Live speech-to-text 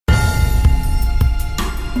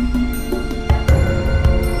Good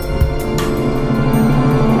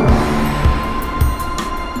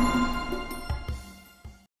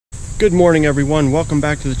morning everyone, welcome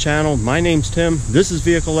back to the channel. My name's Tim, this is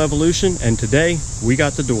Vehicle Evolution, and today we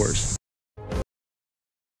got the doors.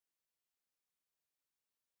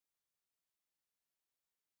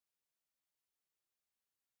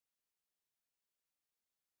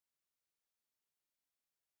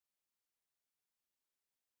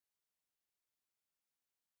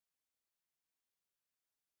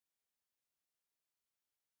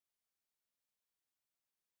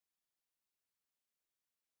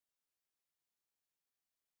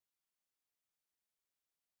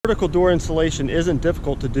 Vertical door installation isn't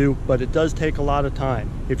difficult to do, but it does take a lot of time.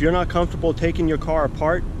 If you're not comfortable taking your car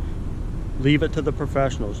apart, leave it to the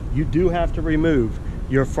professionals. You do have to remove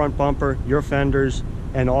your front bumper, your fenders,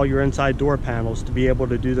 and all your inside door panels to be able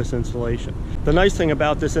to do this installation. The nice thing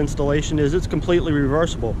about this installation is it's completely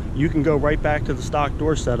reversible. You can go right back to the stock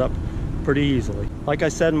door setup pretty easily. Like I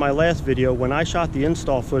said in my last video, when I shot the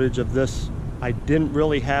install footage of this, I didn't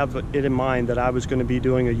really have it in mind that I was going to be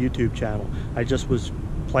doing a YouTube channel. I just was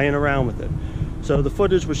playing around with it. So the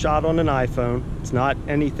footage was shot on an iPhone. It's not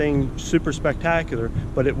anything super spectacular,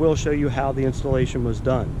 but it will show you how the installation was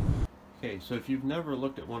done. Okay, so if you've never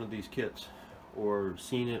looked at one of these kits or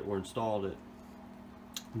seen it or installed it,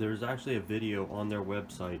 there's actually a video on their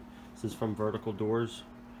website. This is from Vertical Doors.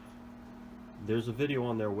 There's a video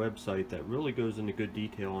on their website that really goes into good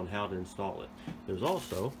detail on how to install it. There's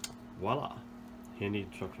also, voila, handy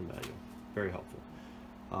instruction manual. Very helpful.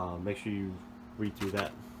 Make sure you read through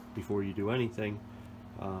that before you do anything.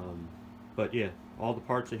 But yeah, all the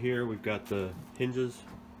parts are here. We've got the hinges,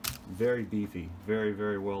 very beefy,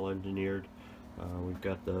 very well engineered. We've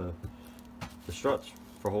got the struts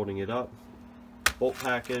for holding it up, bolt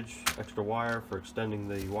package, extra wire for extending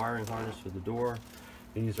the wiring harness for the door.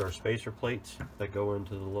 These are spacer plates that go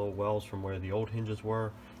into the little wells from where the old hinges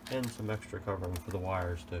were, and some extra covering for the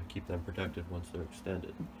wires to keep them protected once they're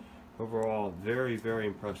extended. Overall, very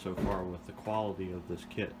impressed so far with the quality of this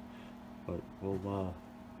kit, but we'll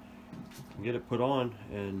get it put on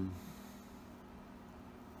and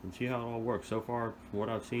see how it all works. So far, from what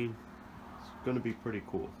I've seen, it's going to be pretty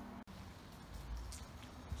cool.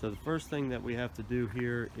 So the first thing that we have to do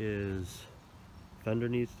here is fender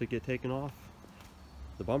needs to get taken off.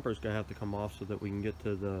 The bumper's going to have to come off so that we can get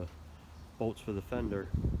to the bolts for the fender.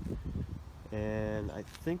 And I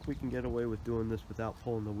think we can get away with doing this without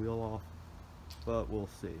pulling the wheel off, but we'll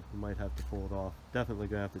see. We might have to pull it off. Definitely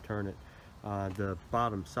gonna have to turn it. The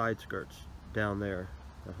bottom side skirts down there,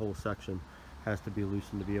 that whole section, has to be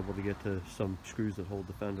loosened to be able to get to some screws that hold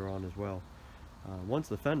the fender on as well. Once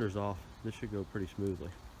the fender's off, this should go pretty smoothly.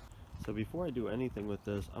 So before I do anything with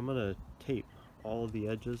this, I'm gonna tape all of the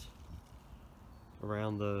edges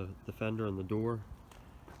around the fender and the door,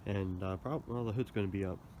 and well, the hood's gonna be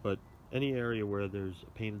up, but any area where there's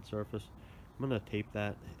a painted surface, I'm going to tape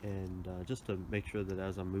that, and just to make sure that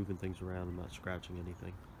as I'm moving things around, I'm not scratching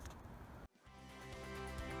anything.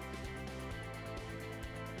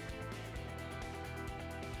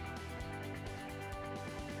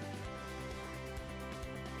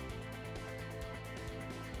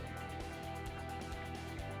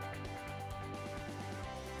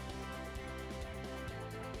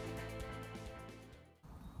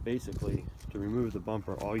 Basically, to remove the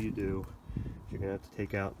bumper, all you do is you're going to have to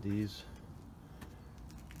take out these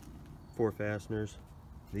 4 fasteners,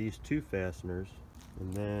 these 2 fasteners,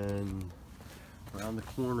 and then around the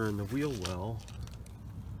corner in the wheel well,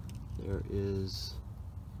 there is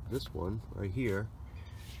this one right here,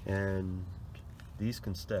 and these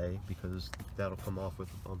can stay because that'll come off with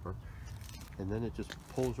the bumper, and then it just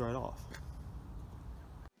pulls right off.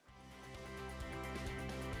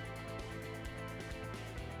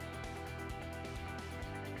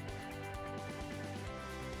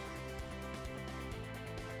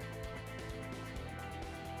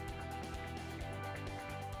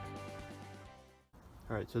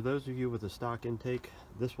 Alright, so those of you with a stock intake,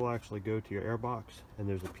 this will actually go to your air box, and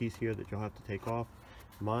there's a piece here that you'll have to take off.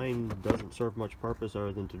 Mine doesn't serve much purpose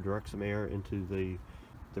other than to direct some air into the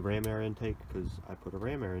ram air intake, because I put a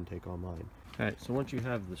ram air intake on mine. Alright, so once you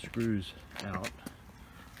have the screws out,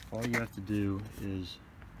 all you have to do is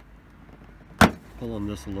pull on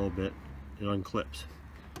this a little bit. It unclips.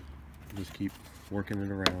 Just keep working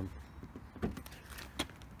it around.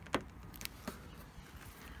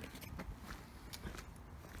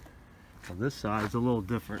 Well, this side's a little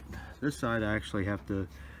different. This side I actually I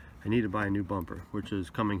need to buy a new bumper, which is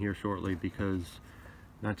coming here shortly, because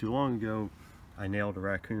not too long ago I nailed a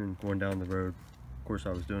raccoon going down the road. Of course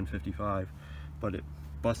I was doing 55, but it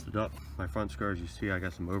busted up my front skirt. As you see, I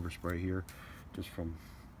got some overspray here just from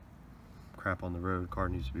crap on the road. Car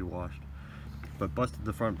needs to be washed. But busted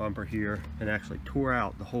the front bumper here and actually tore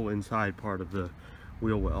out the whole inside part of the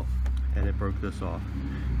wheel well, and it broke this off.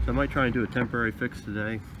 So I might try and do a temporary fix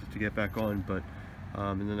today to get back on, but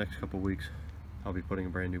in the next couple weeks I'll be putting a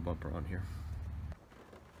brand new bumper on here.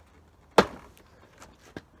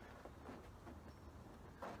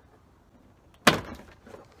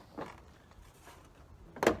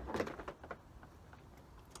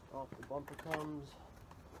 Off the bumper comes.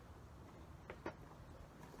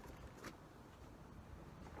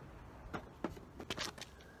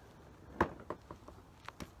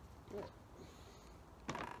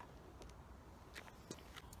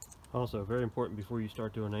 Also, very important before you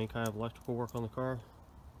start doing any kind of electrical work on the car,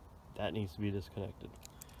 that needs to be disconnected.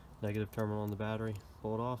 Negative terminal on the battery,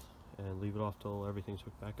 pull it off and leave it off till everything's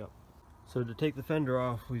hooked back up. So to take the fender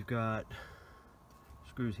off, we've got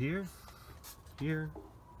screws here, here,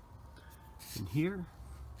 and here,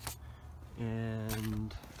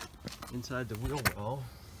 and inside the wheel well,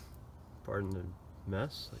 pardon the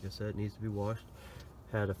mess, like I said, it needs to be washed.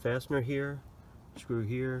 Had a fastener here, screw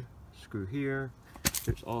here, screw here.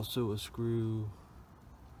 There's also a screw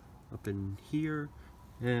up in here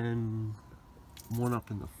and one up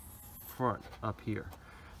in the front up here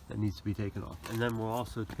that needs to be taken off. And then we'll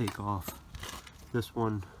also take off this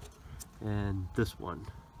one and this one.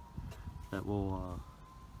 That will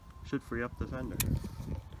should free up the fender.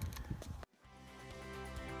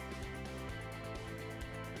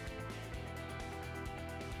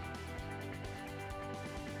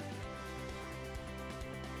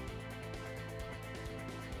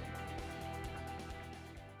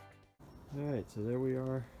 Alright, so there we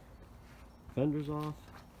are. Fenders off,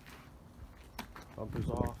 bumpers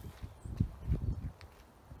off,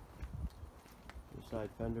 the side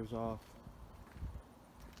fenders off.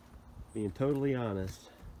 Being totally honest,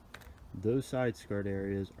 those side skirt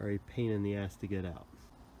areas are a pain in the ass to get out.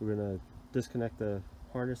 We're going to disconnect the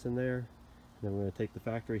harness in there, and then we're going to take the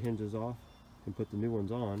factory hinges off and put the new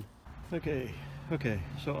ones on. Okay,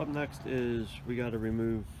 so up next is we got to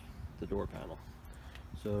remove the door panel.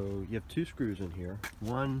 So you have two screws in here.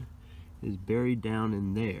 One is buried down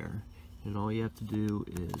in there, and all you have to do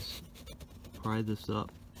is pry this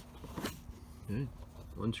up. Okay,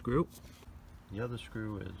 one screw. The other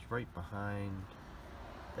screw is right behind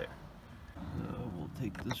there. So we'll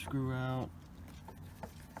take this screw out.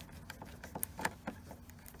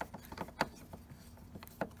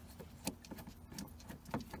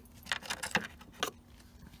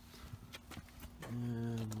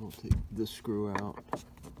 And we'll take this screw out.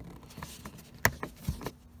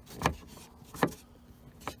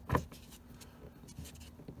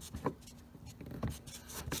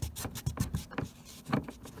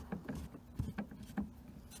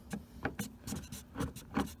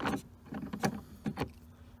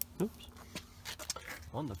 Oops,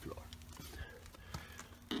 on the floor.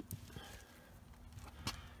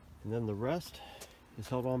 And then the rest is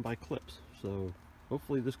held on by clips. So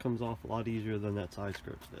hopefully this comes off a lot easier than that side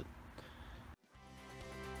skirts did.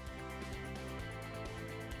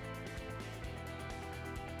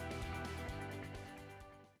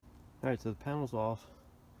 Alright, so the panel's off,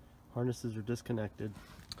 harnesses are disconnected,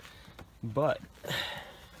 but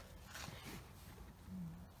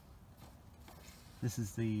this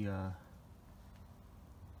is the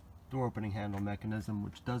door opening handle mechanism,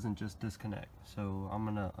 which doesn't just disconnect. So I'm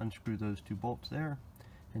going to unscrew those two bolts there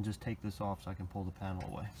and just take this off so I can pull the panel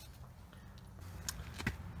away.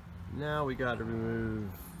 Now we got to remove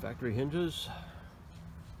factory hinges.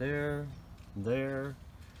 There's the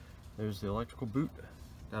electrical boot.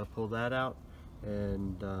 Got to pull that out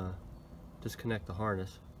and disconnect the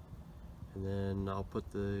harness, and then I'll put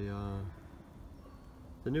the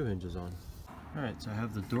new hinges on. Alright, so I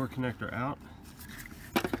have the door connector out,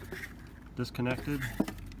 disconnected,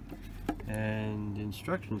 and the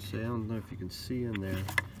instructions say, I don't know if you can see in there,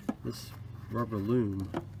 this rubber loom,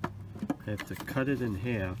 I have to cut it in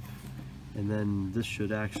half, and then this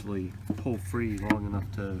should actually pull free long enough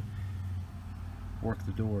to work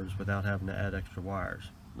the doors without having to add extra wires.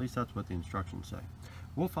 At least that's what the instructions say.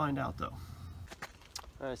 We'll find out though.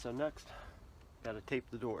 Alright, so next, got to tape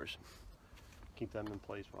the doors. Keep them in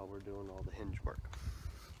place while we're doing all the hinge work.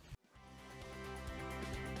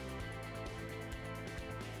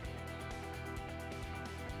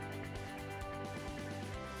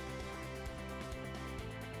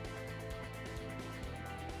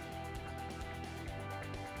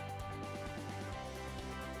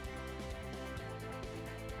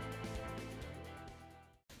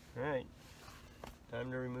 Alright,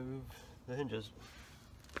 time to remove the hinges.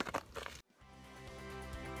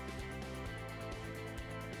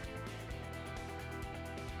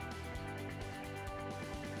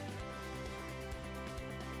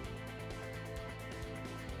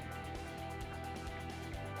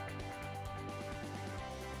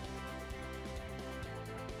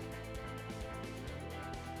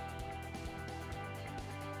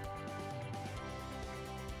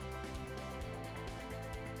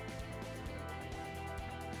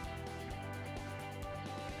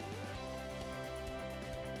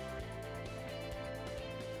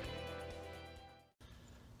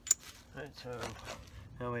 Alright, so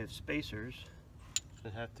now we have spacers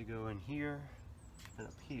that have to go in here and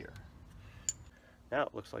up here. Now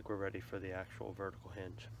it looks like we're ready for the actual vertical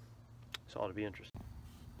hinge. So it ought to be interesting.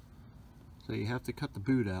 So you have to cut the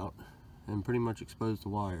boot out and pretty much expose the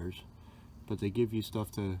wires, but they give you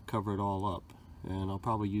stuff to cover it all up. And I'll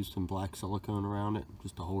probably use some black silicone around it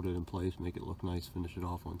just to hold it in place, make it look nice, finish it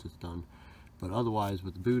off once it's done. But otherwise,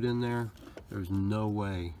 with the boot in there, there's no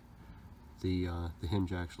way the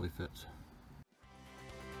hinge actually fits.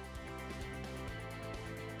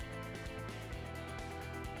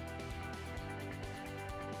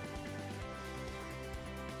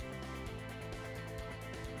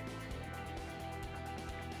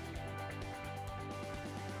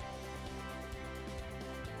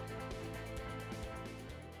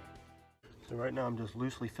 So right now I'm just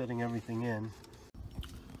loosely fitting everything in.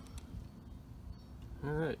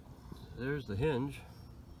 Alright, there's the hinge.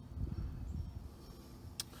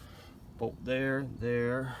 Bolt there,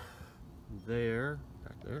 there, there,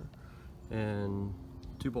 back there, and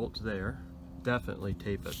 2 bolts there. Definitely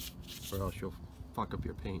tape it, or else you'll fuck up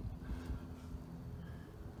your paint.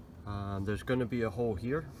 There's going to be a hole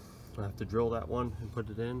here. I have to drill that one and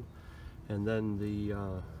put it in, and then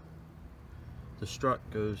the strut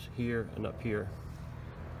goes here and up here,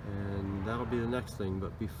 and that'll be the next thing.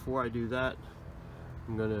 But before I do that,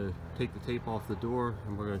 I'm going to take the tape off the door,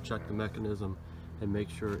 and we're going to check the mechanism and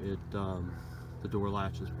make sure the door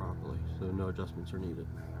latches properly, so no adjustments are needed.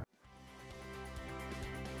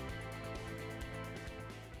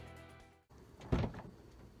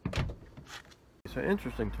 So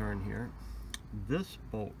interesting turn here. This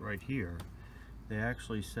bolt right here, they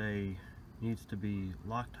actually say needs to be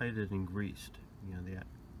Loctited and greased. You know,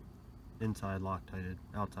 the inside Loctited,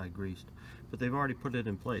 outside greased. But they've already put it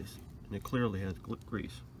in place, and it clearly has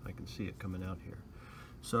grease. I can see it coming out here.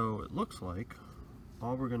 So it looks like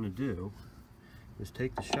all we're going to do is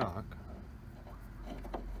take the shock,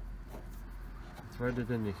 thread it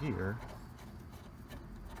into here,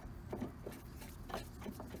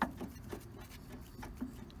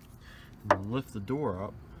 and lift the door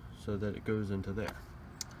up so that it goes into there.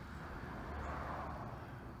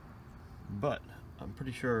 But I'm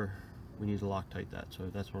pretty sure we need to Loctite that, so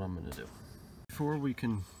that's what I'm going to do. Before we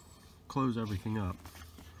can close everything up,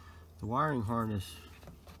 the wiring harness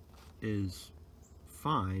is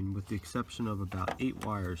fine with the exception of about 8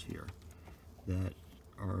 wires here that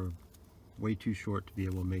are way too short to be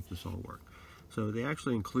able to make this all work. So they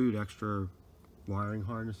actually include extra wiring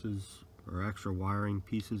harnesses or extra wiring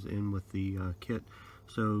pieces in with the kit.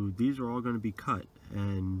 So these are all going to be cut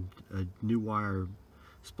and a new wire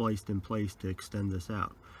spliced in place to extend this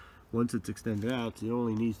out. Once it's extended out, it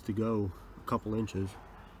only needs to go a couple inches,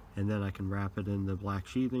 and then I can wrap it in the black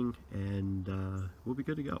sheathing and we'll be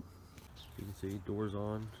good to go. You can see doors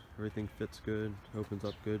on, everything fits good, opens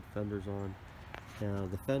up good, fender's on. Now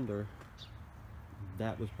the fender,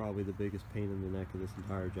 that was probably the biggest pain in the neck of this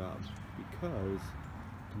entire job, because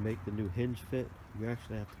to make the new hinge fit, you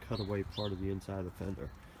actually have to cut away part of the inside of the fender.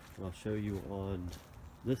 And I'll show you on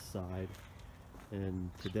this side, and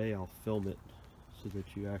today I'll film it so that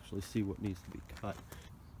you actually see what needs to be cut.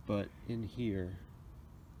 But in here,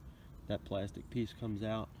 that plastic piece comes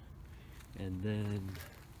out, and then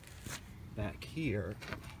back here,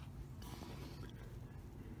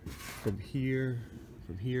 from here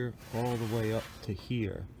all the way up to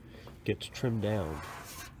here, gets trimmed down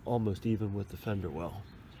almost even with the fender well,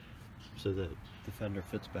 so that the fender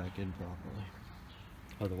fits back in properly.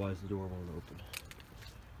 Otherwise the door won't open.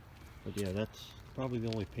 But yeah, that's probably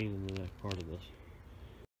the only pain in the neck part of this.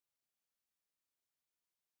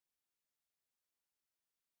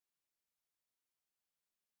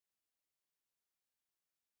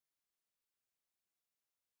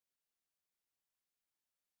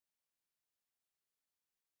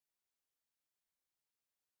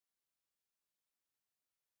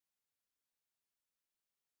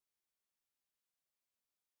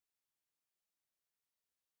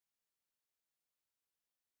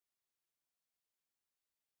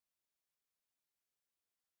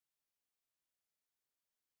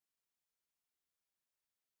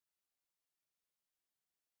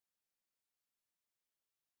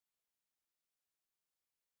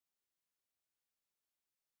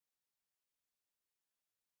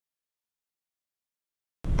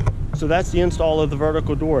 So that's the install of the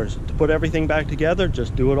vertical doors. To put everything back together,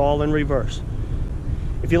 just do it all in reverse.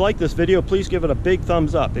 If you like this video, please give it a big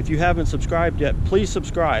thumbs up. If you haven't subscribed yet, please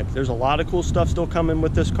subscribe. There's a lot of cool stuff still coming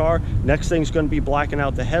with this car. Next thing's going to be blacking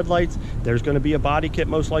out the headlights. There's going to be a body kit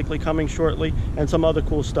most likely coming shortly, and some other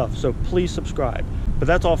cool stuff. So please subscribe. But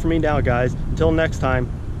that's all for me now, guys. Until next time,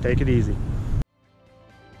 take it easy.